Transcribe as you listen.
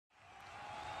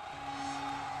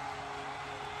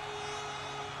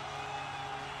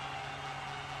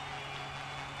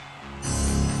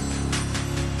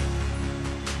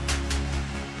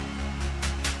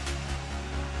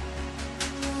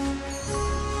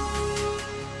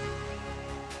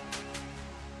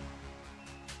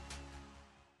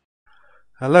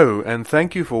Hello, and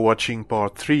thank you for watching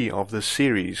part 3 of this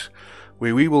series,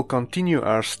 where we will continue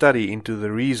our study into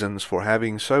the reasons for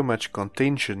having so much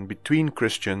contention between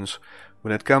Christians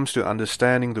when it comes to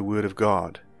understanding the Word of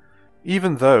God.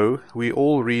 Even though we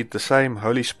all read the same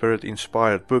Holy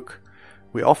Spirit-inspired book,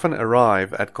 we often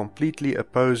arrive at completely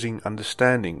opposing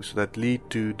understandings that lead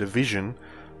to division,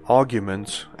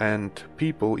 arguments, and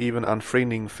people even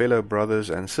unfriending fellow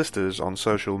brothers and sisters on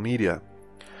social media.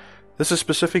 This is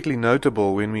specifically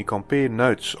notable when we compare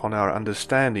notes on our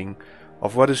understanding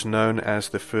of what is known as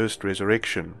the first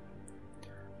resurrection.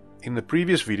 In the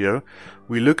previous video,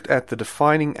 we looked at the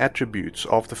defining attributes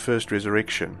of the first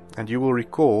resurrection, and you will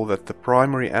recall that the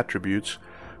primary attributes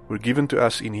were given to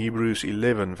us in Hebrews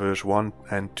 11 verse 1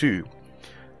 and 2,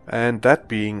 and that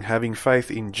being having faith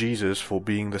in Jesus for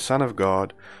being the Son of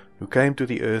God, who came to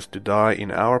the earth to die in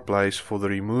our place for the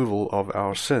removal of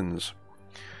our sins.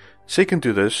 Second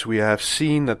to this, we have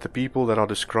seen that the people that are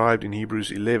described in Hebrews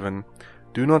 11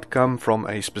 do not come from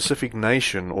a specific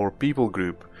nation or people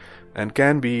group, and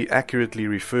can be accurately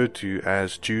referred to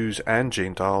as Jews and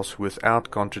Gentiles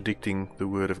without contradicting the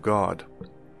Word of God.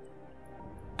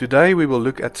 Today we will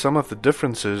look at some of the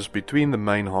differences between the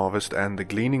main harvest and the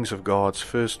gleanings of God's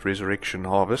first resurrection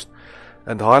harvest,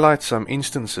 and highlight some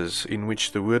instances in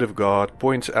which the Word of God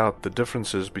points out the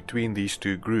differences between these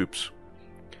two groups.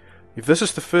 If this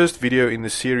is the first video in the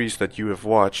series that you have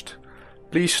watched,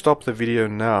 please stop the video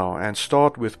now and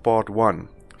start with part 1,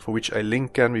 for which a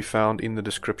link can be found in the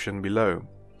description below.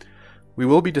 We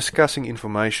will be discussing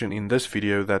information in this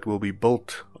video that will be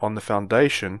built on the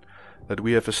foundation that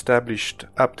we have established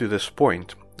up to this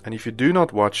point, and if you do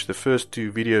not watch the first two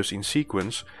videos in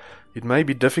sequence, it may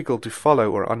be difficult to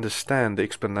follow or understand the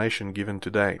explanation given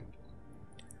today.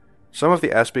 Some of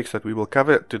the aspects that we will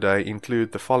cover today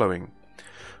include the following.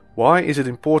 Why is it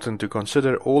important to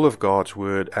consider all of God's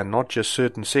Word and not just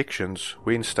certain sections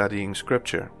when studying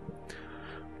Scripture?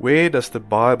 Where does the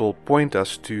Bible point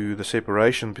us to the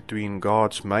separation between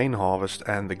God's main harvest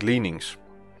and the gleanings?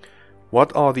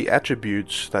 What are the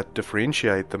attributes that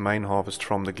differentiate the main harvest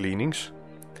from the gleanings?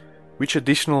 Which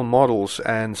additional models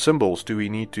and symbols do we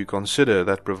need to consider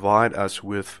that provide us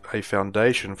with a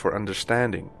foundation for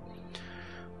understanding?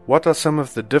 What are some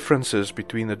of the differences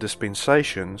between the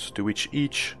dispensations to which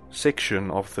each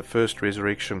section of the first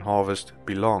resurrection harvest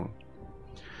belong?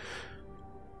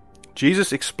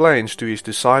 Jesus explains to his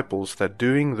disciples that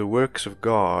doing the works of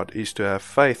God is to have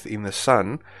faith in the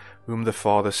Son whom the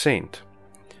Father sent.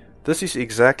 This is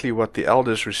exactly what the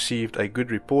elders received a good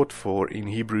report for in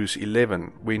Hebrews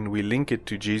 11 when we link it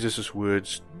to Jesus'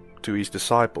 words to his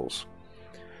disciples.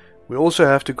 We also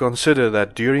have to consider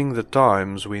that during the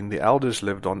times when the elders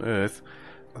lived on earth,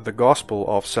 the gospel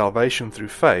of salvation through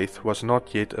faith was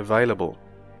not yet available.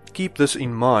 Keep this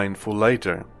in mind for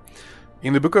later.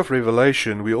 In the book of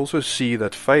Revelation, we also see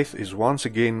that faith is once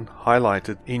again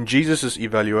highlighted in Jesus'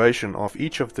 evaluation of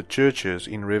each of the churches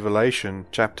in Revelation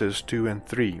chapters 2 and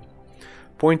 3,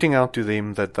 pointing out to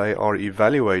them that they are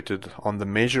evaluated on the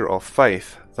measure of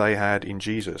faith they had in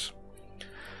Jesus.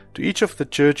 To each of the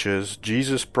churches,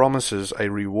 Jesus promises a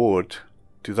reward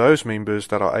to those members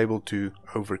that are able to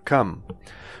overcome.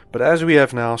 But as we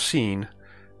have now seen,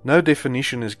 no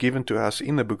definition is given to us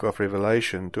in the book of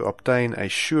Revelation to obtain a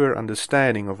sure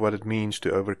understanding of what it means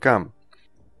to overcome.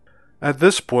 At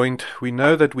this point, we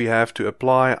know that we have to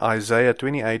apply Isaiah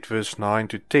 28 verse 9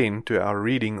 to 10 to our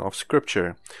reading of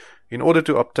Scripture in order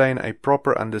to obtain a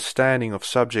proper understanding of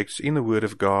subjects in the Word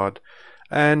of God,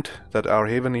 and that our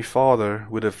Heavenly Father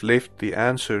would have left the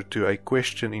answer to a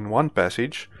question in one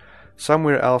passage,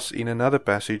 somewhere else in another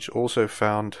passage also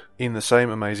found in the same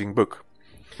amazing book.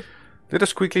 Let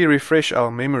us quickly refresh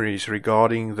our memories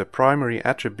regarding the primary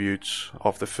attributes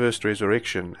of the first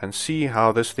resurrection and see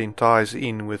how this then ties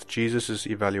in with Jesus'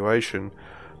 evaluation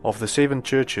of the 7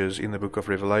 churches in the book of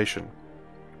Revelation.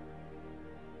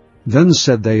 Then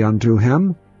said they unto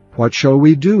him, What shall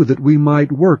we do that we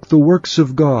might work the works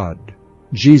of God?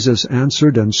 Jesus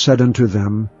answered and said unto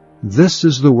them, This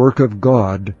is the work of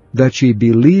God, that ye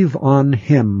believe on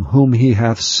him whom he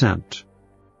hath sent.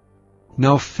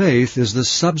 Now faith is the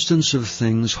substance of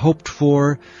things hoped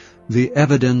for, the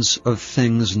evidence of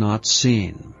things not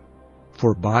seen.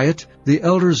 For by it the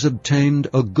elders obtained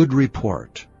a good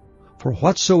report. For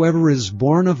whatsoever is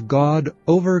born of God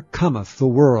overcometh the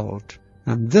world,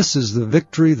 and this is the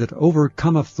victory that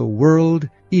overcometh the world,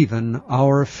 even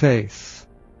our faith.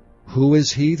 Who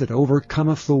is he that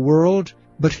overcometh the world,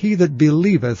 but he that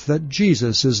believeth that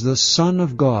Jesus is the Son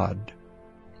of God?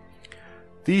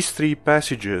 These 3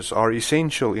 passages are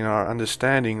essential in our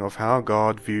understanding of how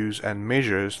God views and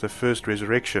measures the first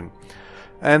resurrection,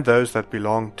 and those that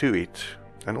belong to it,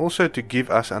 and also to give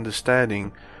us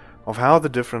understanding of how the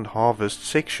different harvest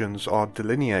sections are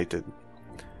delineated.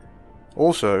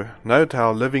 Also, note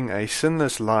how living a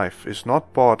sinless life is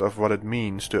not part of what it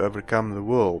means to overcome the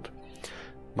world.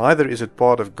 Neither is it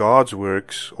part of God's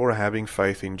works or having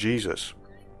faith in Jesus.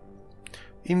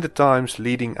 In the times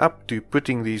leading up to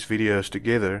putting these videos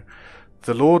together,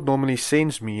 the Lord normally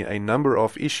sends me a number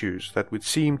of issues that would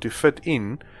seem to fit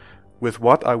in with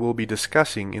what I will be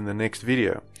discussing in the next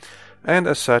video, and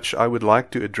as such I would like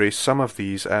to address some of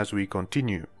these as we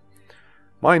continue.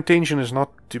 My intention is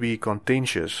not to be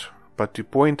contentious, but to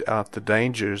point out the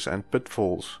dangers and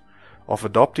pitfalls of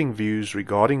adopting views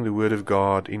regarding the Word of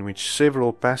God in which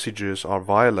several passages are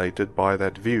violated by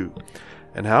that view,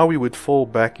 and how we would fall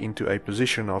back into a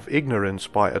position of ignorance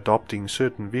by adopting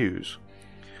certain views.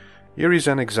 Here is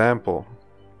an example.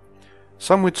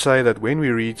 Some would say that when we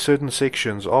read certain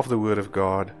sections of the Word of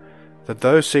God, that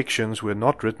those sections were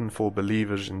not written for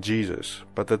believers in Jesus,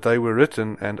 but that they were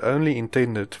written and only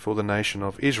intended for the nation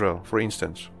of Israel, for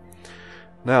instance.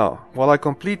 Now, while I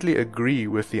completely agree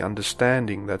with the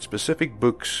understanding that specific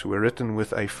books were written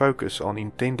with a focus on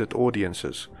intended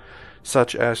audiences,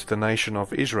 such as the nation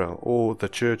of Israel or the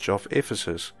church of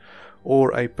Ephesus,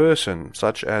 or a person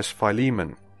such as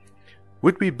Philemon,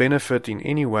 would we benefit in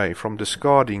any way from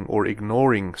discarding or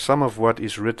ignoring some of what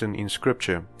is written in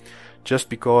Scripture just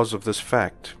because of this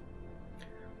fact?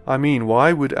 I mean,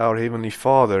 why would our Heavenly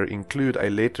Father include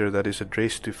a letter that is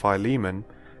addressed to Philemon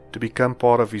to become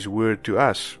part of His Word to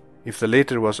us, if the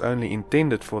letter was only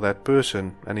intended for that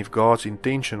person and if God's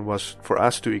intention was for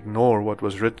us to ignore what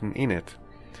was written in it?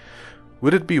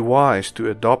 Would it be wise to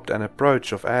adopt an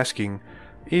approach of asking,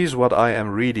 is what I am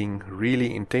reading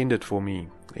really intended for me,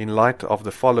 in light of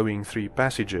the following three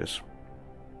passages?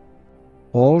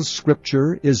 All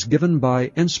Scripture is given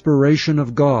by inspiration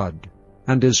of God,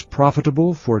 and is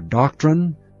profitable for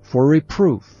doctrine, for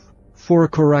reproof, for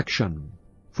correction,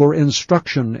 for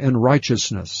instruction in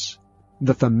righteousness,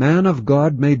 that the man of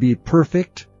God may be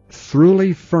perfect,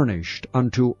 thoroughly furnished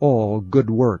unto all good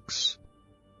works.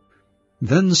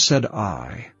 Then said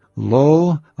I,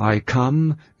 Lo, I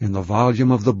come, in the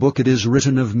volume of the book it is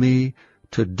written of me,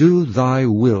 to do thy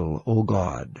will, O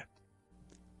God.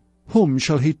 Whom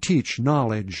shall he teach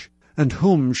knowledge, and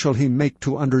whom shall he make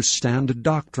to understand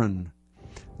doctrine?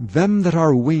 Them that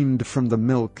are weaned from the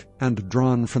milk and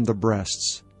drawn from the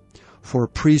breasts. For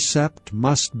precept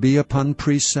must be upon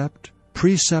precept,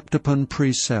 precept upon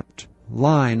precept,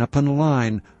 line upon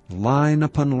line, line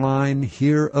upon line,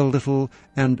 here a little,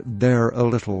 and there a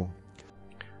little.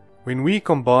 When we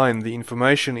combine the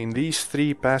information in these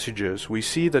three passages, we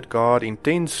see that God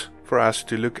intends for us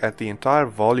to look at the entire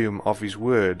volume of His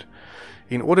Word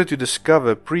in order to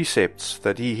discover precepts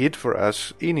that He hid for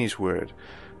us in His Word,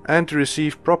 and to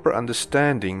receive proper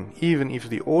understanding even if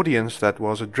the audience that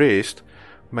was addressed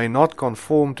may not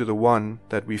conform to the one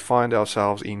that we find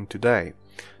ourselves in today,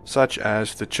 such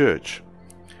as the church.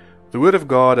 The Word of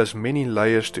God has many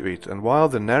layers to it, and while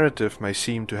the narrative may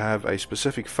seem to have a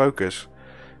specific focus,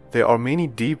 there are many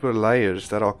deeper layers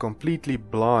that are completely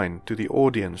blind to the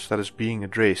audience that is being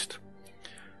addressed.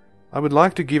 I would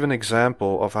like to give an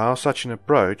example of how such an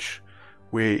approach,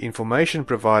 where information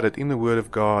provided in the Word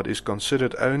of God is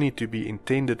considered only to be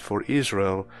intended for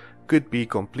Israel, could be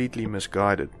completely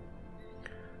misguided.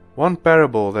 One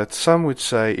parable that some would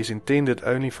say is intended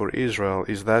only for Israel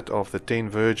is that of the 10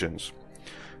 virgins.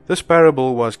 This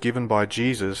parable was given by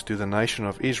Jesus to the nation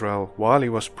of Israel while He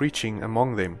was preaching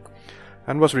among them,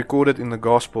 and was recorded in the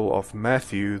Gospel of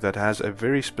Matthew that has a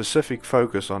very specific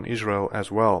focus on Israel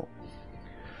as well.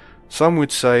 Some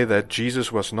would say that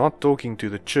Jesus was not talking to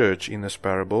the church in this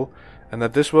parable, and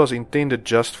that this was intended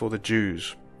just for the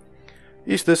Jews.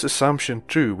 Is this assumption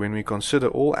true when we consider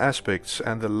all aspects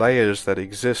and the layers that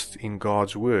exist in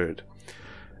God's Word?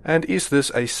 And is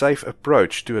this a safe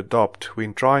approach to adopt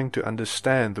when trying to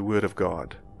understand the Word of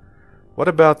God? What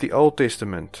about the Old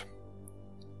Testament?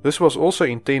 This was also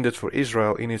intended for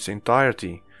Israel in its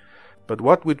entirety, but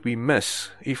what would we miss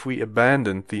if we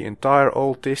abandoned the entire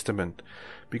Old Testament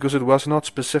because it was not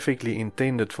specifically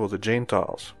intended for the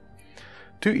Gentiles?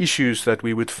 Two issues that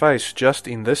we would face just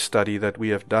in this study that we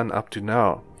have done up to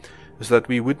now is that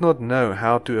we would not know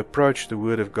how to approach the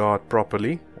Word of God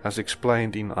properly, as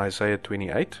explained in Isaiah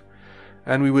 28,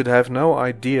 and we would have no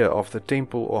idea of the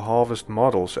temple or harvest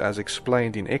models as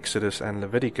explained in Exodus and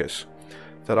Leviticus,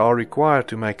 that are required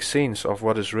to make sense of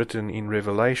what is written in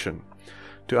Revelation,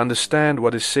 to understand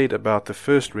what is said about the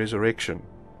first resurrection.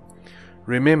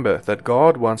 Remember that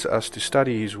God wants us to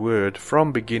study His Word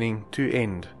from beginning to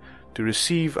end, to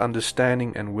receive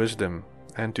understanding and wisdom,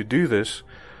 and to do this,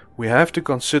 We have to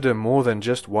consider more than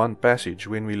just one passage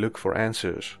when we look for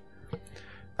answers.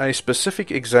 A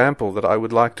specific example that I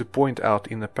would like to point out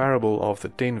in the parable of the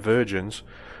 10 virgins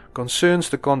concerns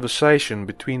the conversation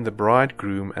between the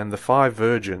bridegroom and the 5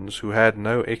 virgins who had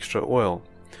no extra oil,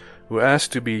 who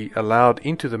asked to be allowed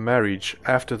into the marriage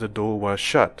after the door was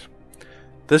shut.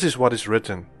 This is what is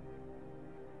written.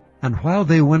 And while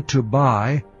they went to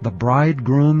buy, the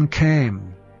bridegroom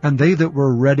came, and they that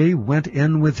were ready went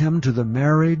in with him to the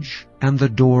marriage, and the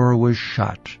door was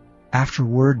shut.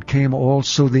 Afterward came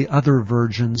also the other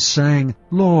virgins, saying,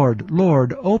 Lord,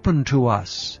 Lord, open to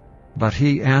us. But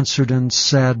he answered and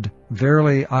said,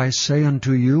 Verily I say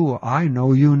unto you, I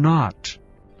know you not.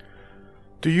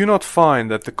 Do you not find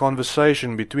that the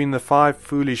conversation between the 5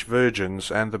 foolish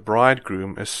virgins and the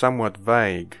bridegroom is somewhat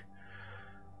vague?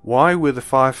 Why were the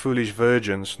 5 foolish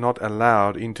virgins not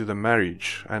allowed into the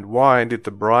marriage, and why did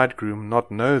the bridegroom not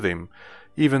know them,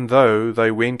 even though they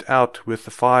went out with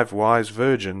the 5 wise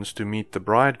virgins to meet the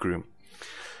bridegroom?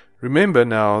 Remember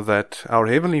now that our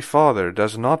Heavenly Father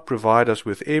does not provide us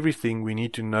with everything we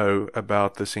need to know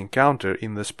about this encounter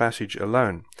in this passage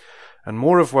alone, and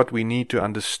more of what we need to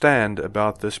understand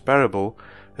about this parable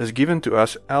is given to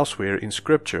us elsewhere in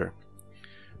Scripture.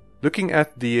 Looking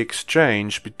at the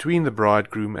exchange between the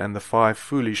bridegroom and the 5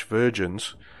 foolish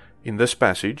virgins in this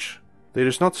passage, there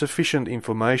is not sufficient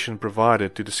information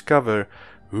provided to discover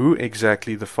who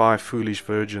exactly the 5 foolish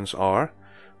virgins are,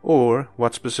 or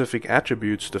what specific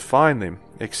attributes define them,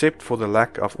 except for the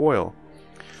lack of oil.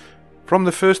 From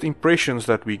the first impressions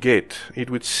that we get, it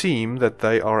would seem that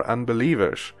they are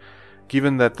unbelievers,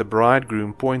 given that the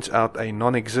bridegroom points out a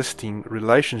non-existing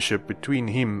relationship between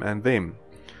him and them.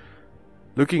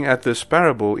 Looking at this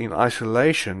parable in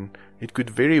isolation, it could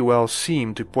very well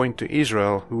seem to point to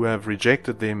Israel, who have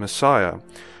rejected their Messiah,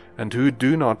 and who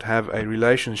do not have a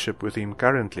relationship with him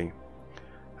currently.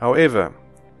 However,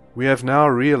 we have now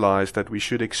realized that we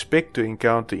should expect to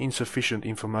encounter insufficient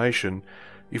information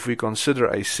if we consider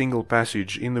a single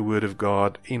passage in the Word of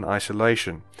God in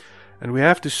isolation, and we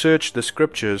have to search the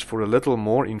Scriptures for a little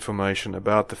more information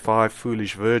about the 5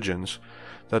 foolish virgins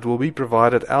that will be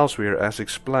provided elsewhere as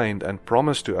explained and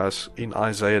promised to us in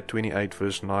Isaiah 28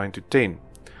 verse 9 to 10.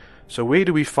 So where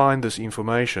do we find this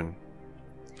information?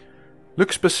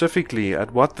 Look specifically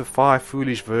at what the 5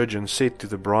 foolish virgins said to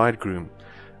the bridegroom,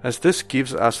 as this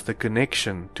gives us the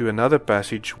connection to another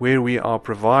passage where we are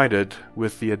provided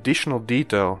with the additional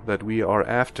detail that we are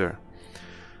after.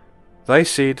 They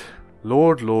said,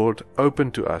 Lord, Lord,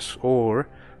 open to us, or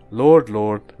Lord,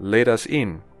 Lord, let us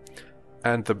in.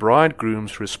 And the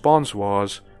bridegroom's response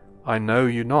was, I know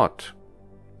you not.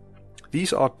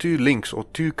 These are 2 links or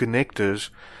 2 connectors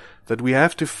that we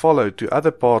have to follow to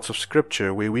other parts of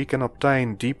Scripture where we can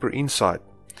obtain deeper insight.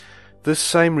 This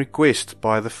same request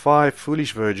by the 5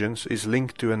 foolish virgins is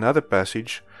linked to another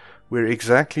passage where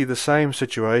exactly the same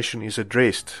situation is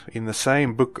addressed in the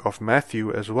same book of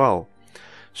Matthew as well.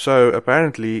 So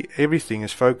apparently everything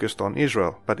is focused on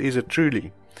Israel, but is it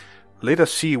truly? Let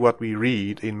us see what we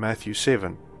read in Matthew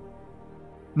 7.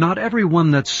 Not every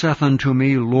one that saith unto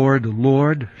me, Lord,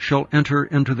 Lord, shall enter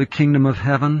into the kingdom of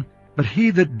heaven, but he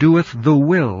that doeth the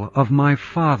will of my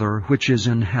Father which is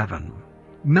in heaven.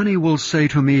 Many will say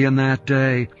to me in that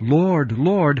day, Lord,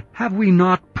 Lord, have we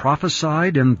not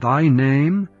prophesied in thy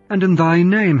name, and in thy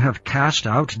name have cast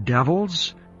out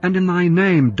devils, and in thy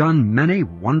name done many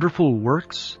wonderful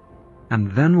works?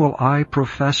 And then will I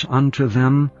profess unto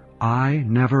them, I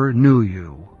never knew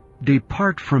you.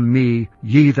 Depart from me,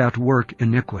 ye that work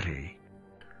iniquity.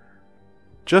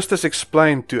 Just as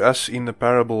explained to us in the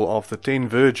parable of the 10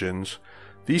 virgins,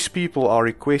 these people are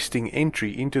requesting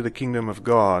entry into the kingdom of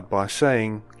God by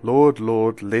saying, Lord,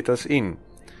 Lord, let us in.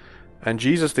 And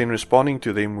Jesus then responding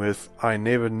to them with, I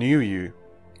never knew you.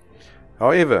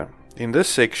 However, in this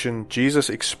section, Jesus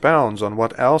expounds on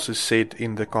what else is said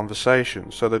in the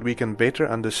conversation so that we can better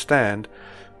understand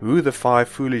who the 5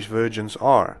 foolish virgins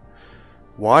are,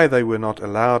 why they were not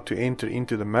allowed to enter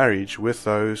into the marriage with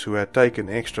those who had taken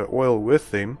extra oil with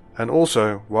them, and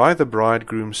also why the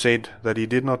bridegroom said that he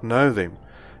did not know them,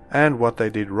 and what they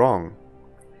did wrong.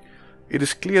 It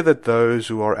is clear that those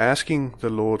who are asking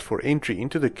the Lord for entry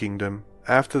into the kingdom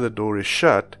after the door is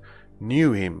shut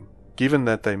knew him, given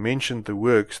that they mentioned the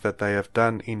works that they have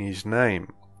done in his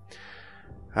name.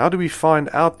 How do we find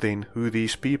out then who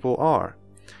these people are?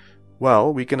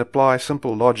 Well, we can apply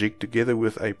simple logic together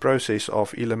with a process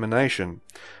of elimination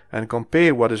and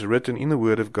compare what is written in the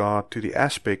Word of God to the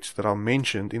aspects that are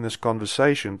mentioned in this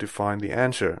conversation to find the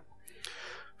answer.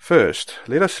 First,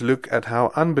 let us look at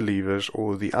how unbelievers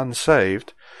or the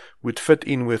unsaved would fit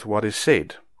in with what is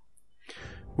said.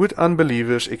 Would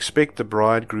unbelievers expect the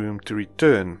bridegroom to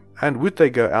return, and would they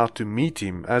go out to meet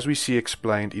him, as we see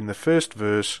explained in the first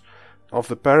verse of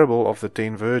the parable of the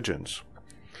 10 virgins?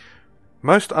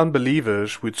 Most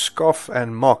unbelievers would scoff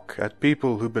and mock at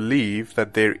people who believe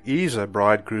that there is a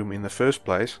bridegroom in the first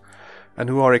place, and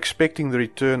who are expecting the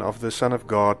return of the Son of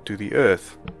God to the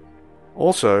earth.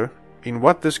 Also, in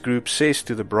what this group says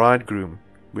to the bridegroom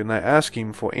when they ask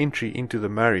him for entry into the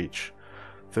marriage,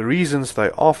 the reasons they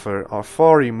offer are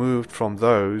far removed from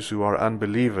those who are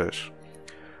unbelievers.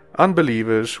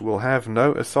 Unbelievers will have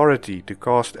no authority to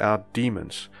cast out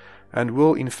demons, and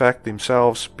will in fact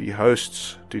themselves be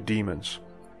hosts to demons.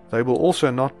 They will also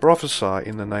not prophesy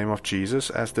in the name of Jesus,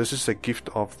 as this is a gift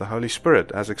of the Holy Spirit,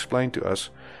 as explained to us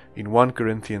in 1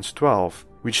 Corinthians 12,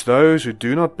 which those who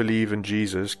do not believe in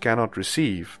Jesus cannot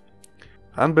receive.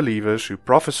 Unbelievers who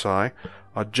prophesy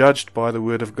are judged by the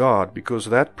word of God, because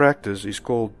that practice is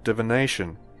called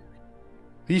divination.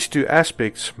 These two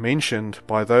aspects mentioned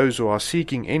by those who are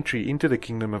seeking entry into the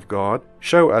kingdom of God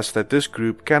show us that this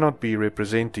group cannot be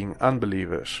representing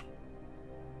unbelievers.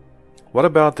 What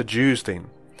about the Jews then?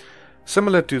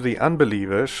 Similar to the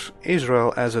unbelievers,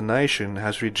 Israel as a nation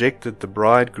has rejected the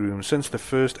bridegroom since the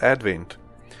first advent.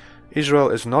 Israel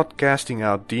is not casting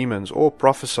out demons or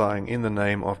prophesying in the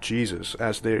name of Jesus,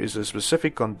 as there is a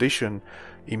specific condition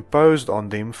imposed on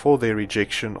them for their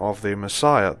rejection of their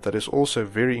Messiah that is also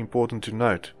very important to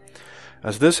note,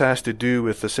 as this has to do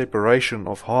with the separation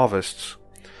of harvests.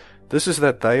 This is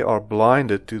that they are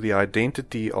blinded to the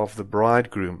identity of the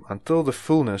bridegroom until the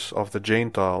fullness of the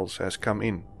Gentiles has come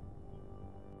in.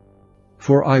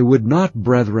 For I would not,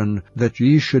 brethren, that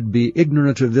ye should be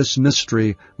ignorant of this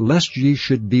mystery, lest ye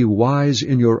should be wise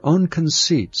in your own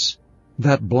conceits,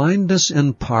 that blindness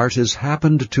in part is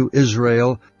happened to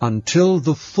Israel until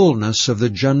the fullness of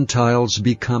the Gentiles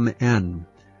be come in.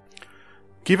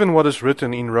 Given what is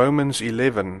written in Romans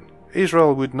 11,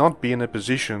 Israel would not be in a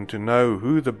position to know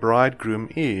who the bridegroom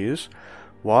is,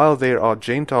 while there are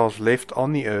Gentiles left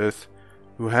on the earth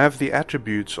who have the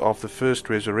attributes of the first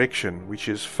resurrection, which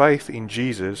is faith in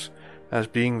Jesus as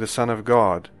being the Son of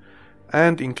God,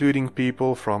 and including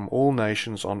people from all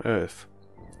nations on earth.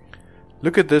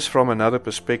 Look at this from another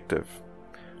perspective.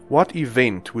 What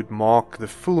event would mark the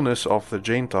fullness of the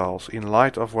Gentiles in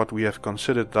light of what we have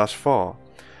considered thus far,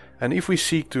 and if we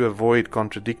seek to avoid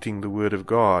contradicting the Word of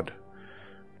God?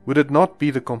 Would it not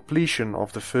be the completion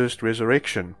of the first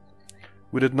resurrection?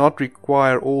 Would it not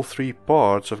require all 3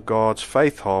 parts of God's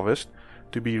faith harvest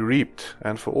to be reaped,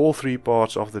 and for all 3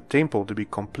 parts of the temple to be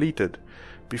completed,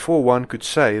 before one could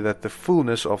say that the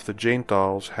fullness of the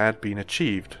Gentiles had been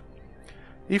achieved?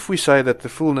 If we say that the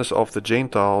fullness of the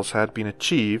Gentiles had been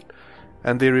achieved,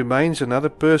 and there remains another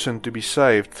person to be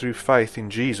saved through faith in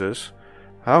Jesus,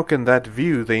 how can that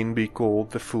view then be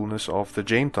called the fullness of the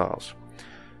Gentiles?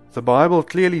 The Bible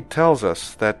clearly tells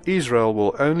us that Israel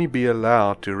will only be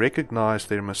allowed to recognize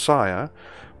their Messiah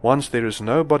once there is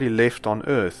nobody left on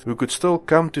earth who could still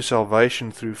come to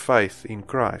salvation through faith in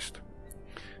Christ.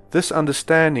 This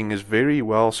understanding is very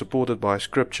well supported by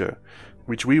Scripture,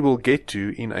 which we will get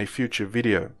to in a future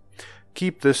video.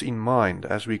 Keep this in mind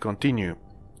as we continue.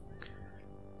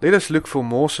 Let us look for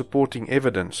more supporting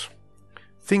evidence.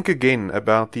 Think again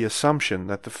about the assumption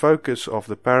that the focus of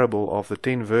the parable of the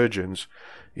 10 virgins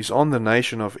is on the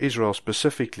nation of Israel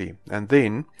specifically, and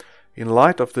then, in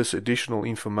light of this additional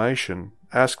information,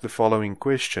 ask the following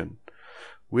question.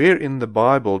 Where in the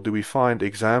Bible do we find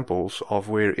examples of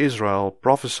where Israel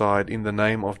prophesied in the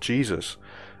name of Jesus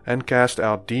and cast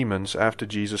out demons after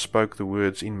Jesus spoke the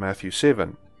words in Matthew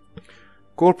 7?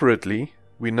 Corporately,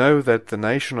 we know that the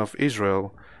nation of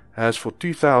Israel has for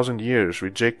 2,000 years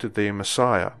rejected their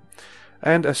Messiah,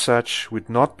 and as such would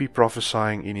not be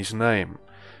prophesying in his name.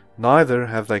 Neither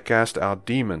have they cast out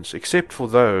demons, except for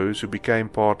those who became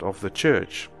part of the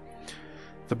church.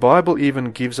 The Bible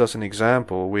even gives us an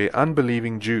example where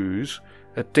unbelieving Jews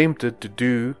attempted to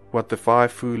do what the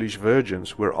 5 foolish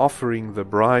virgins were offering the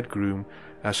bridegroom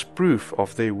as proof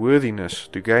of their worthiness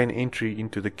to gain entry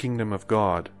into the kingdom of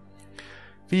God.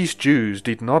 These Jews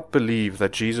did not believe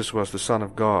that Jesus was the Son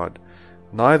of God,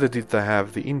 neither did they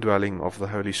have the indwelling of the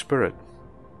Holy Spirit.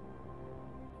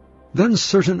 Then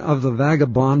certain of the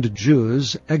vagabond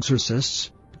Jews, exorcists,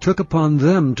 took upon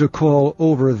them to call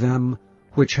over them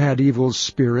which had evil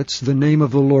spirits the name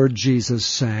of the Lord Jesus,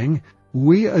 saying,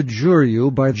 We adjure you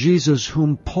by Jesus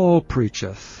whom Paul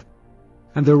preacheth.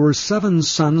 And there were 7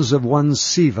 sons of one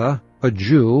Sceva, a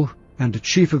Jew, and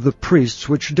chief of the priests,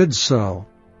 which did so.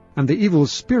 And the evil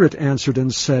spirit answered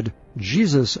and said,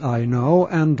 Jesus I know,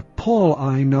 and Paul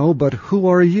I know, but who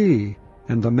are ye?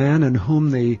 And the man in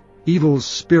whom the evil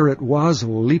spirit was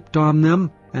leaped on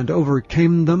them, and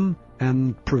overcame them,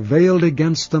 and prevailed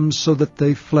against them, so that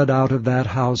they fled out of that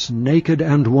house naked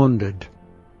and wounded.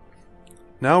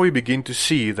 Now we begin to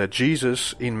see that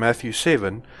Jesus in Matthew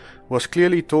 7 was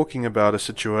clearly talking about a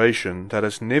situation that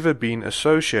has never been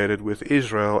associated with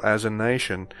Israel as a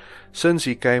nation since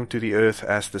he came to the earth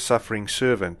as the suffering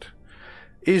servant.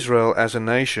 Israel as a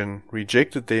nation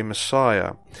rejected their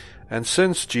Messiah, and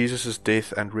since Jesus'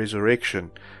 death and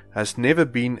resurrection has never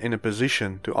been in a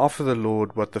position to offer the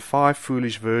Lord what the 5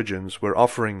 foolish virgins were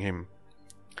offering him.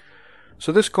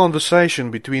 So this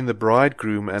conversation between the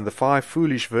bridegroom and the 5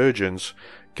 foolish virgins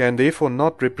can therefore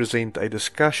not represent a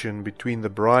discussion between the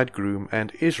bridegroom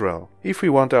and Israel, if we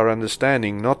want our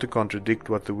understanding not to contradict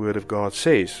what the Word of God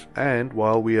says, and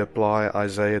while we apply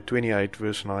Isaiah 28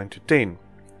 verse 9 to 10.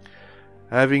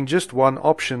 Having just one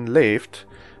option left,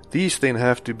 these then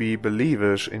have to be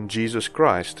believers in Jesus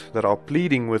Christ that are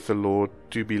pleading with the Lord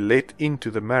to be let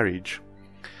into the marriage.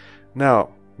 Now,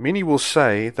 many will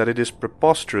say that it is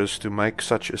preposterous to make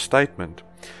such a statement,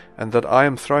 and that I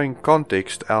am throwing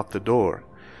context out the door.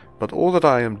 But all that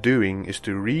I am doing is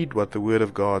to read what the Word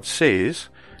of God says,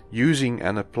 using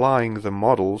and applying the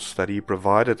models that He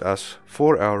provided us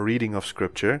for our reading of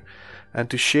Scripture, and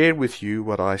to share with you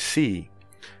what I see.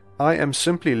 I am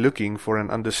simply looking for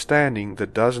an understanding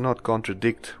that does not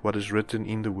contradict what is written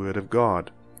in the Word of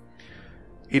God.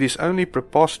 It is only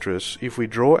preposterous if we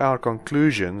draw our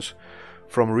conclusions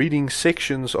from reading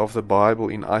sections of the Bible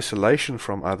in isolation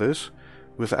from others,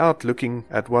 without looking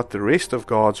at what the rest of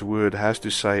God's Word has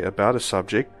to say about a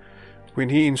subject, when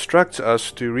He instructs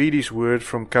us to read His Word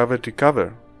from cover to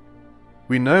cover.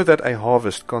 We know that a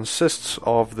harvest consists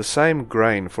of the same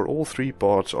grain for all 3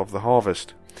 parts of the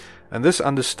harvest, and this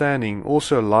understanding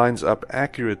also lines up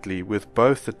accurately with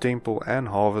both the temple and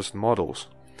harvest models.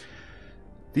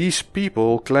 These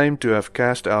people claim to have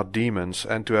cast out demons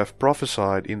and to have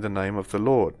prophesied in the name of the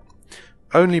Lord.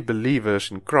 Only believers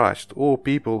in Christ, or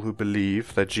people who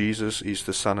believe that Jesus is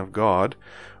the Son of God,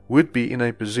 would be in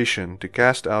a position to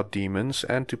cast out demons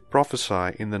and to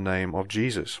prophesy in the name of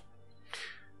Jesus.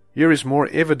 Here is more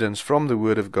evidence from the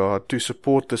Word of God to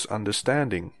support this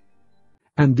understanding.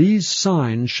 And these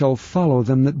signs shall follow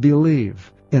them that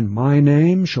believe. In my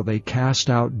name shall they cast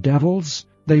out devils,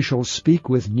 they shall speak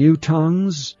with new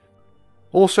tongues.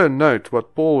 Also note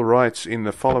what Paul writes in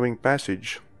the following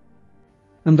passage.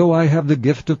 And though I have the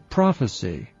gift of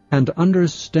prophecy, and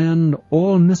understand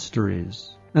all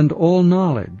mysteries, and all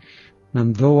knowledge,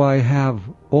 and though I have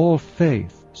all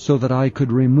faith, so that I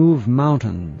could remove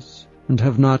mountains, and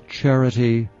have not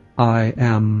charity, I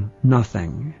am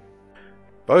nothing.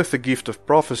 Both the gift of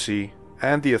prophecy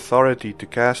and the authority to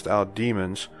cast out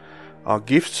demons are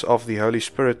gifts of the Holy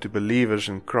Spirit to believers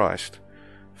in Christ,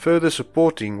 further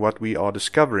supporting what we are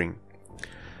discovering.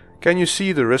 Can you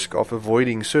see the risk of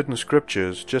avoiding certain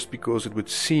scriptures just because it would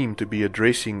seem to be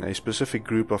addressing a specific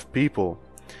group of people?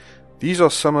 These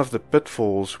are some of the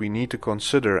pitfalls we need to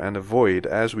consider and avoid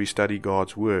as we study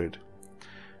God's Word.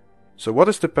 So what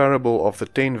is the parable of the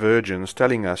 10 virgins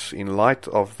telling us in light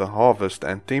of the harvest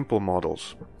and temple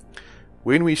models?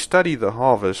 When we study the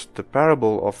harvest, the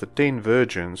parable of the 10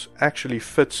 virgins actually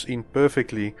fits in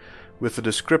perfectly with the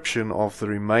description of the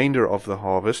remainder of the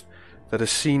harvest that is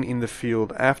seen in the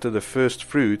field after the first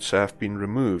fruits have been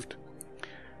removed.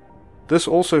 This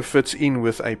also fits in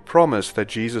with a promise that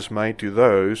Jesus made to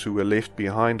those who were left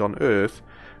behind on earth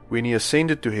when He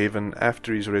ascended to heaven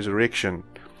after His resurrection,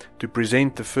 to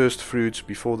present the first fruits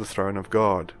before the throne of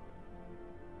God.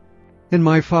 In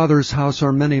my Father's house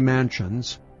are many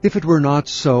mansions. If it were not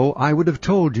so, I would have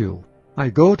told you. I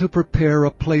go to prepare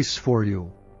a place for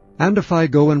you. And if I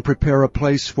go and prepare a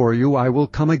place for you, I will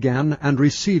come again and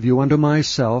receive you unto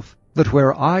myself, that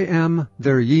where I am,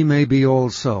 there ye may be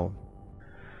also.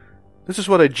 This is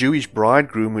what a Jewish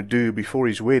bridegroom would do before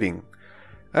his wedding.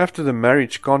 After the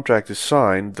marriage contract is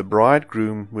signed, the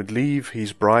bridegroom would leave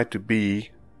his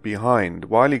bride-to-be behind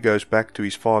while he goes back to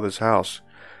his father's house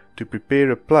to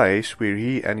prepare a place where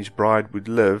he and his bride would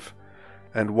live,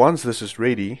 and once this is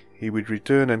ready, he would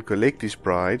return and collect his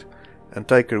bride and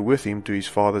take her with him to his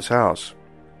father's house.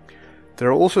 There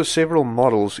are also several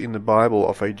models in the Bible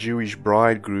of a Jewish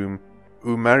bridegroom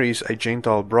who marries a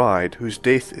Gentile bride whose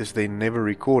death is then never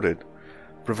recorded,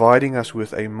 providing us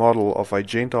with a model of a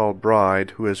Gentile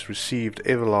bride who has received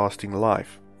everlasting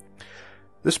life.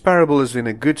 This parable is then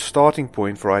a good starting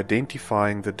point for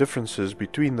identifying the differences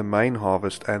between the main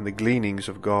harvest and the gleanings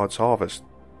of God's harvest.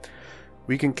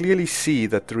 We can clearly see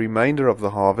that the remainder of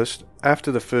the harvest,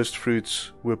 after the first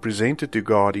fruits were presented to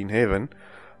God in heaven,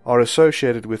 are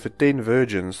associated with the 10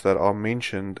 virgins that are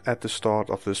mentioned at the start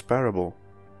of this parable.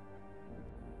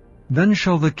 Then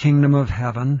shall the kingdom of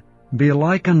heaven be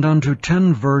likened unto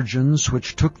 10 virgins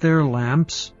which took their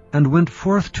lamps, and went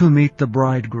forth to meet the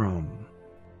bridegroom.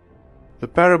 The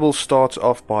parable starts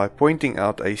off by pointing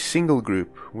out a single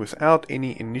group without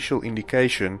any initial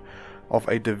indication of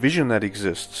a division that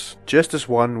exists, just as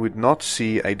one would not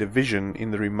see a division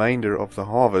in the remainder of the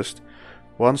harvest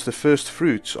once the first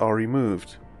fruits are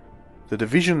removed. The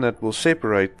division that will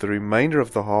separate the remainder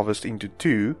of the harvest into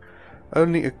 2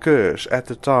 only occurs at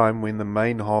the time when the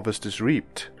main harvest is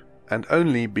reaped, and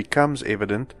only becomes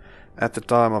evident at the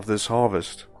time of this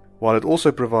harvest, while it also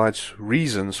provides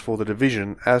reasons for the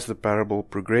division as the parable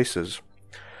progresses.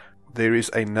 There is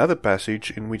another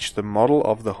passage in which the model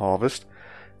of the harvest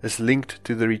is linked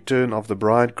to the return of the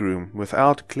bridegroom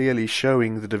without clearly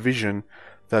showing the division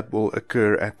that will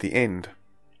occur at the end.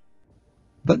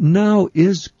 But now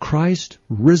is Christ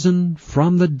risen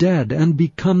from the dead, and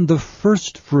become the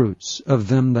firstfruits of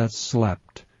them that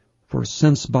slept. For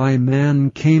since by man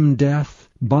came death,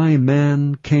 by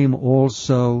man came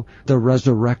also the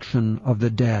resurrection of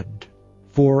the dead.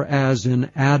 For as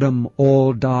in Adam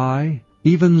all die,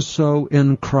 even so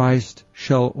in Christ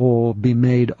shall all be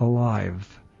made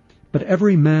alive. But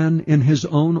every man in his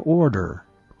own order,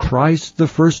 Christ the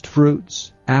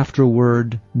firstfruits,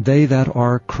 afterward they that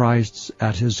are Christ's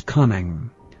at his coming.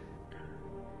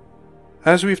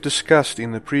 As we've discussed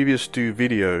in the previous 2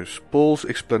 videos, Paul's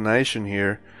explanation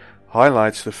here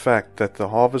highlights the fact that the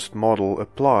harvest model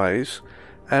applies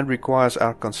and requires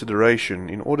our consideration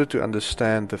in order to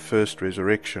understand the first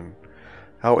resurrection.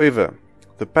 However,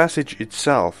 the passage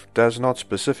itself does not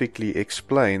specifically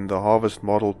explain the harvest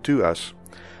model to us,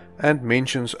 and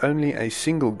mentions only a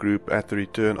single group at the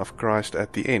return of Christ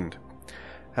at the end.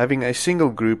 Having a single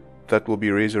group that will be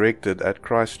resurrected at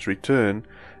Christ's return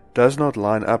does not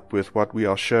line up with what we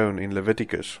are shown in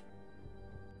Leviticus.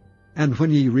 And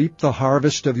when ye reap the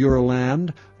harvest of your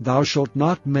land, thou shalt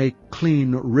not make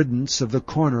clean riddance of the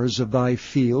corners of thy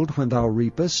field when thou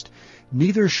reapest,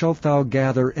 neither shalt thou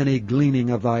gather any gleaning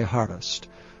of thy harvest.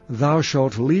 Thou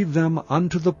shalt leave them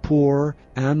unto the poor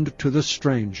and to the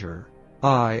stranger.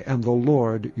 I am the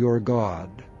Lord your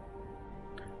God.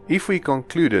 If we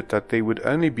concluded that there would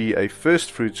only be a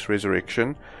firstfruits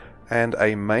resurrection and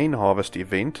a main harvest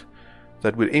event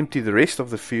that would empty the rest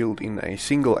of the field in a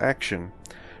single action,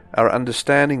 our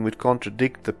understanding would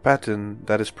contradict the pattern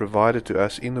that is provided to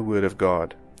us in the Word of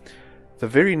God. The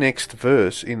very next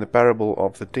verse in the parable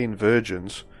of the 10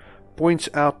 virgins points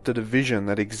out the division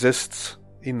that exists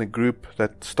in the group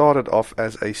that started off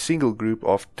as a single group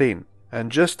of 10. And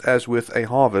just as with a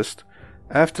harvest,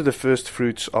 after the first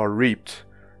fruits are reaped,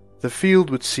 the field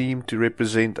would seem to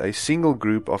represent a single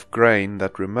group of grain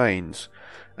that remains.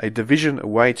 A division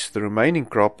awaits the remaining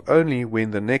crop only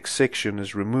when the next section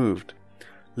is removed,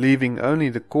 leaving only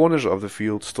the corners of the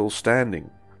field still standing.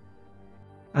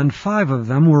 And 5 of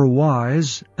them were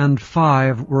wise, and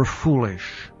 5 were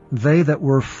foolish. They that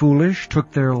were foolish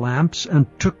took their lamps, and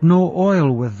took no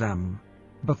oil with them.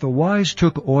 But the wise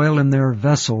took oil in their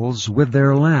vessels with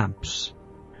their lamps.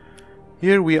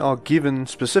 Here we are given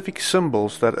specific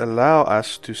symbols that allow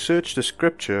us to search the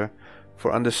Scripture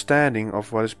for understanding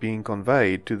of what is being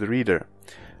conveyed to the reader.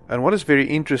 And what is very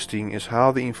interesting is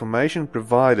how the information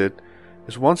provided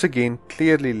is once again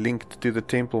clearly linked to the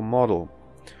temple model.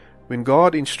 When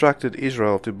God instructed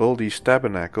Israel to build his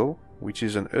tabernacle, which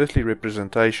is an earthly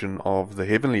representation of the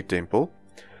heavenly temple,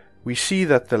 we see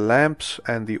that the lamps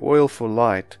and the oil for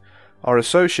light are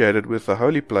associated with the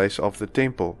holy place of the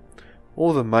temple,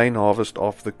 or the main harvest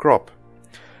of the crop.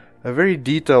 A very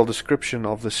detailed description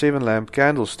of the 7-lamp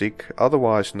candlestick,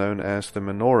 otherwise known as the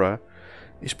menorah,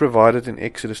 is provided in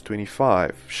Exodus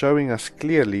 25, showing us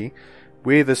clearly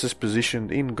where this is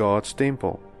positioned in God's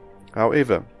temple.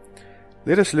 However,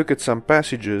 let us look at some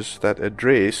passages that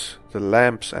address the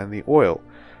lamps and the oil,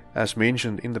 as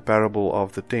mentioned in the parable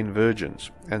of the 10 virgins,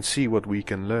 and see what we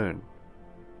can learn.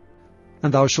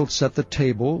 And thou shalt set the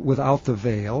table without the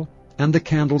veil, and the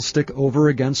candlestick over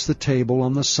against the table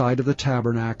on the side of the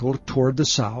tabernacle toward the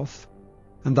south.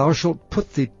 And thou shalt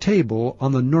put the table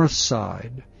on the north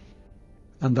side.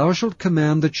 And thou shalt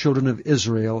command the children of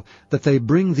Israel that they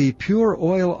bring thee pure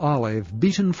oil olive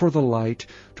beaten for the light,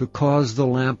 to cause the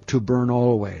lamp to burn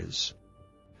always.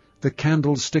 The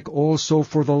candlestick also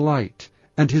for the light,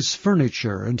 and his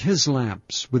furniture and his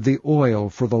lamps with the oil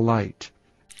for the light.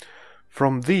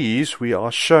 From these we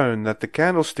are shown that the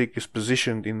candlestick is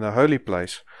positioned in the holy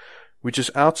place, which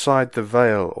is outside the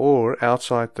veil or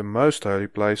outside the most holy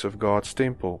place of God's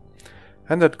temple,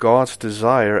 and that God's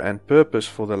desire and purpose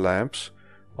for the lamps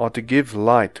are to give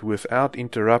light without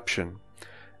interruption,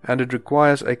 and it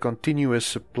requires a continuous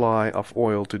supply of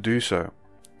oil to do so.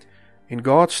 In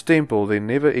God's temple there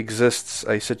never exists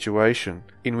a situation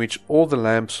in which all the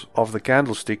lamps of the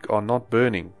candlestick are not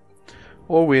burning,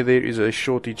 or where there is a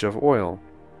shortage of oil.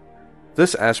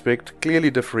 This aspect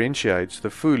clearly differentiates the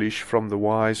foolish from the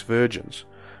wise virgins,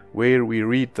 where we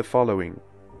read the following.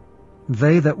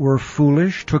 They that were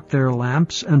foolish took their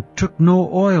lamps, and took no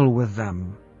oil with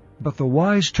them. But the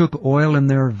wise took oil in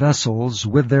their vessels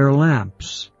with their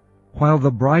lamps. While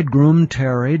the bridegroom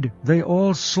tarried, they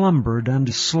all slumbered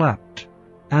and slept.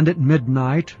 And at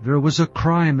midnight there was a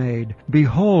cry made,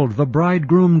 Behold, the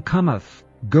bridegroom cometh,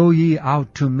 go ye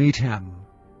out to meet him.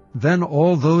 Then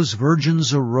all those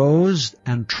virgins arose,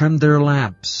 and trimmed their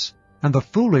lamps. And the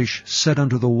foolish said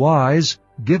unto the wise,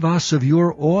 Give us of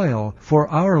your oil, for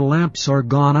our lamps are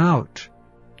gone out.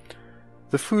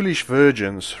 The foolish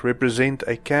virgins represent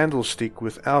a candlestick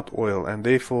without oil, and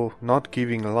therefore not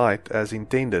giving light as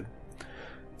intended.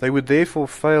 They would therefore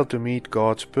fail to meet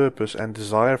God's purpose and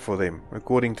desire for them,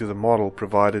 according to the model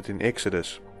provided in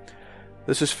Exodus.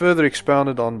 This is further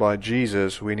expounded on by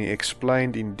Jesus when he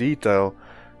explained in detail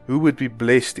who would be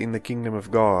blessed in the kingdom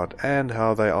of God, and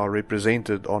how they are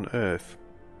represented on earth.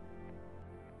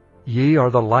 Ye are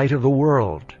the light of the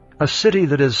world. A city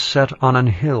that is set on an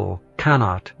hill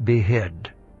cannot be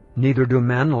hid. Neither do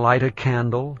men light a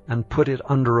candle, and put it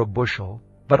under a bushel,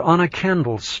 but on a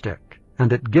candlestick,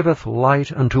 and it giveth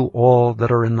light unto all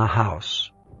that are in the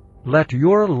house. Let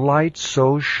your light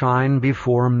so shine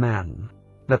before men,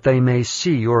 that they may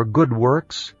see your good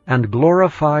works, and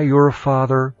glorify your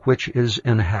Father which is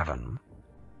in heaven.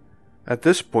 At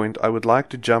this point I would like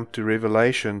to jump to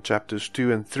Revelation chapters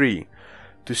 2 and 3,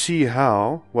 to see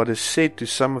how what is said to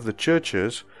some of the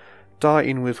churches tie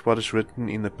in with what is written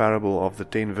in the parable of the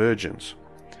 10 virgins.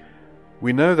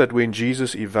 We know that when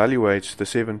Jesus evaluates the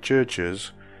 7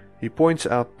 churches, he points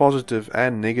out positive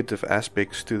and negative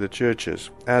aspects to the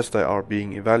churches as they are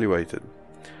being evaluated.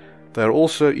 They are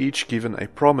also each given a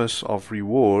promise of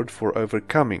reward for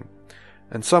overcoming,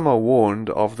 and some are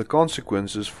warned of the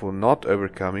consequences for not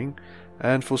overcoming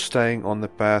and for staying on the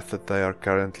path that they are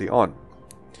currently on.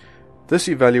 This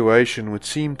evaluation would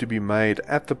seem to be made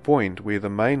at the point where the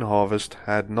main harvest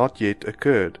had not yet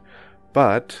occurred,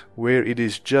 but where it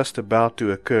is just about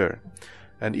to occur,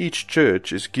 and each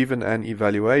church is given an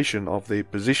evaluation of their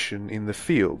position in the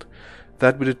field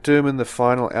that would determine the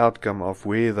final outcome of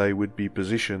where they would be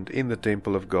positioned in the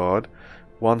temple of God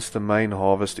once the main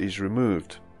harvest is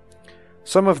removed.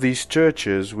 Some of these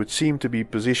churches would seem to be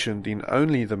positioned in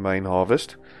only the main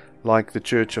harvest, like the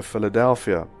Church of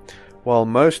Philadelphia, while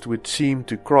most would seem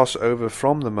to cross over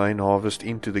from the main harvest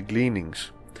into the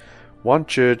gleanings. One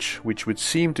church which would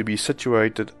seem to be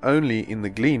situated only in the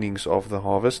gleanings of the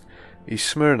harvest is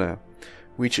Smyrna,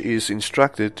 which is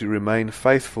instructed to remain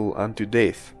faithful unto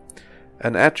death,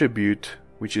 an attribute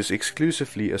which is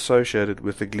exclusively associated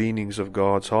with the gleanings of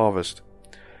God's harvest.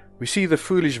 We see the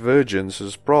foolish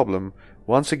virgins' problem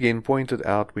once again pointed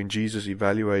out when Jesus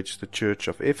evaluates the church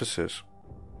of Ephesus.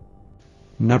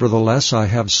 Nevertheless I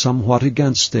have somewhat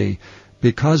against thee,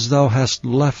 because thou hast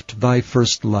left thy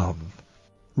first love.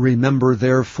 Remember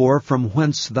therefore from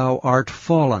whence thou art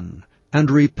fallen,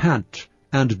 and repent,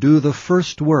 and do the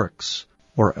first works,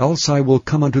 or else I will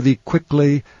come unto thee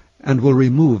quickly, and will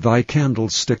remove thy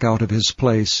candlestick out of his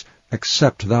place,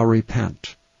 except thou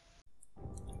repent.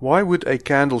 Why would a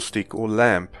candlestick or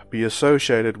lamp be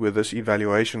associated with this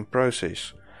evaluation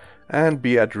process, and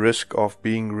be at risk of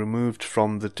being removed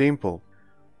from the temple?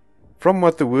 From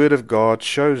what the Word of God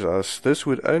shows us, this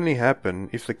would only happen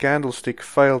if the candlestick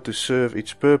failed to serve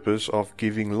its purpose of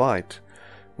giving light,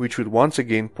 which would once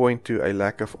again point to a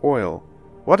lack of oil.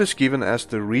 What is given as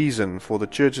the reason for the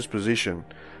church's position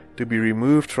to be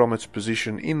removed from its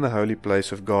position in the holy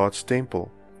place of God's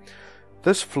temple?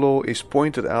 This flaw is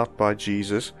pointed out by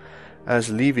Jesus as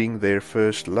leaving their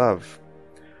first love.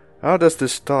 How does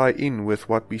this tie in with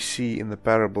what we see in the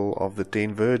parable of the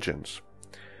 10 virgins?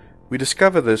 We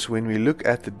discover this when we look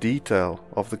at the detail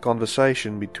of the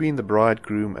conversation between the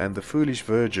bridegroom and the foolish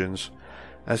virgins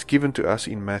as given to us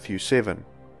in Matthew 7.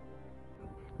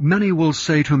 Many will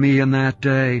say to me in that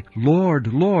day,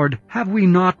 Lord, Lord, have we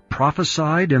not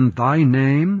prophesied in thy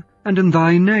name, and in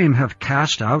thy name have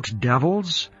cast out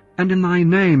devils, and in thy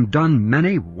name done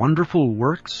many wonderful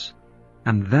works?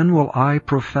 And then will I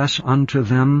profess unto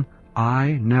them,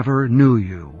 I never knew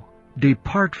you.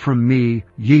 Depart from me,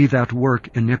 ye that work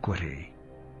iniquity.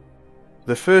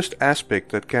 The first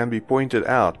aspect that can be pointed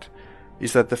out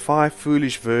is that the 5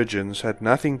 foolish virgins had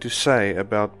nothing to say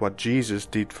about what Jesus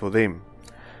did for them,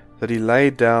 that he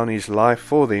laid down his life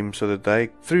for them so that they,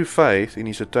 through faith in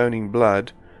his atoning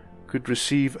blood, could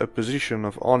receive a position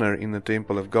of honor in the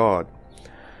temple of God.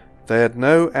 They had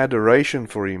no adoration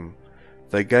for him,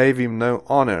 they gave him no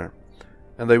honor,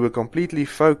 and they were completely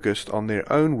focused on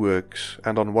their own works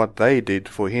and on what they did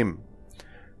for him.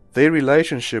 Their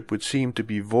relationship would seem to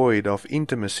be void of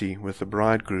intimacy with the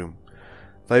bridegroom.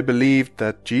 They believed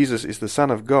that Jesus is the Son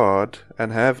of God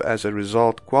and have as a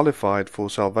result qualified for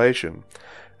salvation,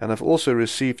 and have also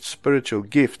received spiritual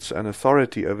gifts and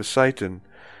authority over Satan,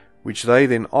 which they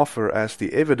then offer as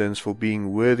the evidence for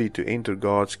being worthy to enter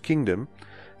God's kingdom,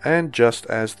 and just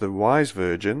as the wise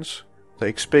virgins, they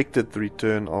expected the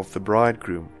return of the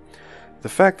bridegroom. The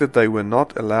fact that they were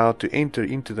not allowed to enter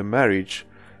into the marriage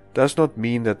does not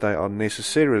mean that they are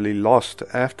necessarily lost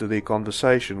after their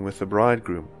conversation with the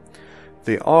bridegroom.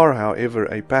 There are, however,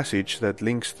 a passage that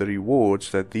links the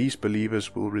rewards that these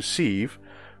believers will receive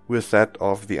with that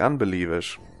of the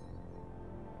unbelievers.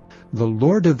 The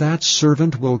Lord of that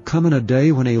servant will come in a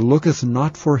day when he looketh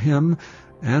not for him,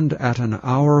 and at an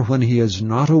hour when he is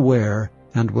not aware,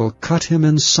 and will cut him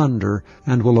in sunder,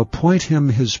 and will appoint him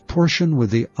his portion with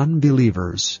the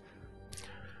unbelievers.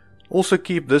 Also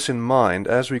keep this in mind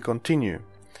as we continue.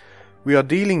 We are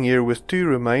dealing here with two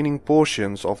remaining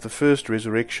portions of the first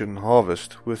resurrection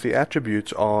harvest, with the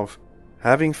attributes of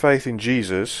having faith in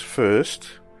Jesus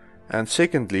first, and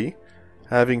secondly,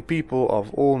 having people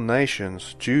of all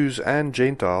nations, Jews and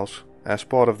Gentiles, as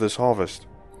part of this harvest.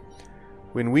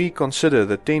 When we consider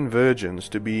the 10 virgins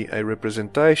to be a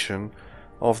representation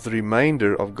of the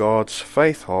remainder of God's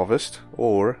faith harvest,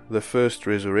 or the first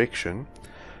resurrection,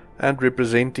 and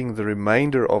representing the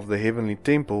remainder of the heavenly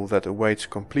temple that awaits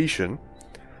completion,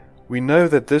 we know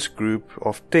that this group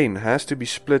of 10 has to be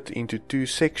split into 2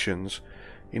 sections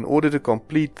in order to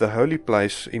complete the holy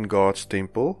place in God's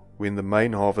temple when the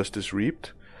main harvest is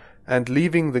reaped, and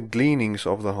leaving the gleanings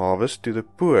of the harvest to the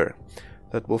poor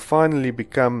that will finally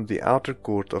become the outer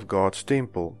court of God's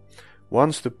temple,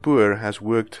 once the poor has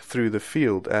worked through the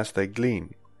field as they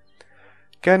glean.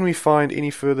 Can we find any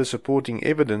further supporting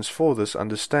evidence for this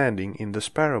understanding in this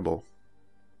parable?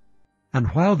 And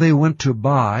while they went to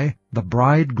buy, the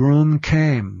bridegroom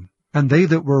came, and they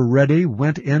that were ready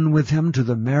went in with him to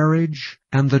the marriage,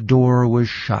 and the door was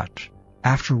shut.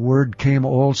 Afterward came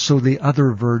also the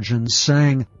other virgins,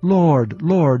 saying, Lord,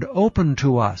 Lord, open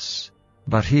to us.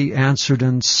 But he answered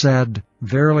and said,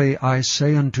 Verily I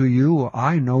say unto you,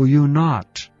 I know you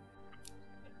not.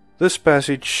 This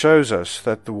passage shows us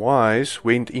that the wise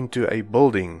went into a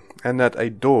building, and that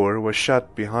a door was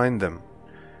shut behind them.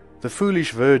 The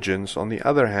foolish virgins, on the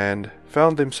other hand,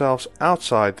 found themselves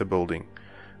outside the building,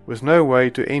 with no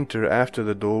way to enter after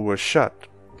the door was shut.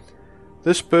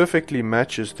 This perfectly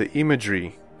matches the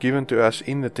imagery given to us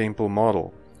in the temple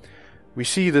model. We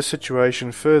see this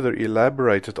situation further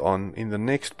elaborated on in the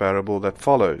next parable that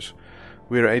follows,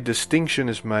 where a distinction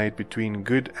is made between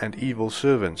good and evil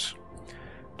servants.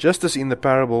 Just as in the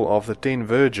parable of the 10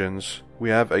 virgins,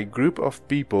 we have a group of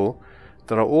people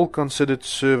that are all considered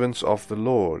servants of the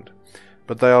Lord,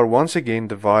 but they are once again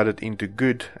divided into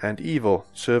good and evil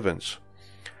servants,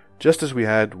 just as we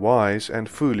had wise and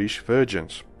foolish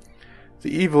virgins.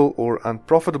 The evil or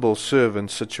unprofitable servant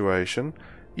situation,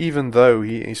 even though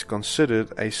he is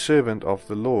considered a servant of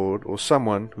the Lord or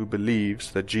someone who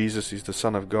believes that Jesus is the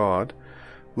Son of God,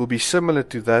 will be similar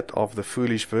to that of the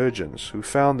foolish virgins who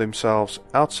found themselves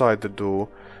outside the door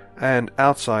and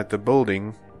outside the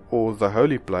building or the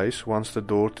holy place once the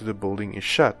door to the building is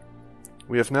shut.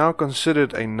 We have now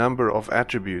considered a number of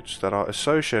attributes that are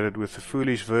associated with the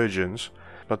foolish virgins,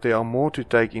 but there are more to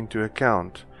take into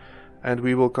account, and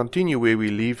we will continue where we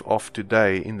leave off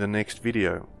today in the next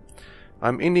video.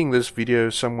 I'm ending this video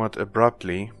somewhat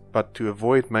abruptly, but to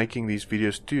avoid making these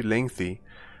videos too lengthy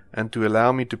and to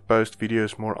allow me to post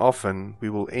videos more often, we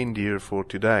will end here for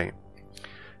today.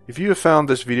 If you have found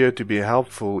this video to be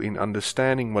helpful in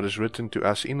understanding what is written to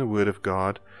us in the Word of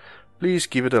God, please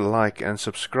give it a like and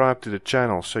subscribe to the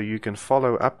channel so you can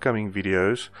follow upcoming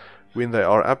videos when they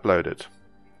are uploaded.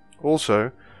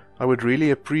 Also, I would really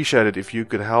appreciate it if you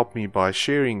could help me by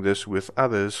sharing this with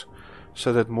others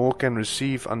so that more can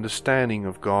receive understanding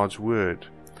of God's Word.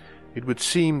 It would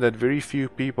seem that very few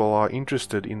people are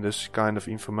interested in this kind of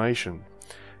information,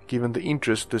 given the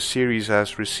interest this series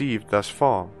has received thus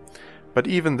far. But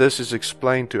even this is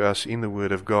explained to us in the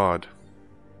Word of God.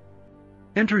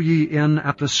 Enter ye in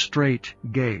at the strait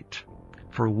gate.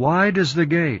 For wide is the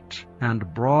gate,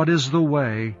 and broad is the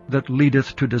way that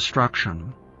leadeth to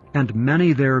destruction, and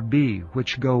many there be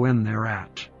which go in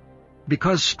thereat.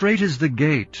 Because strait is the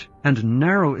gate, and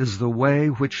narrow is the way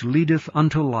which leadeth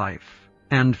unto life,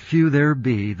 and few there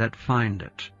be that find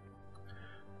it.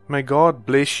 May God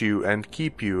bless you and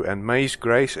keep you, and may His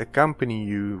grace accompany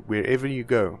you wherever you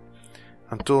go.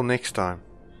 Until next time.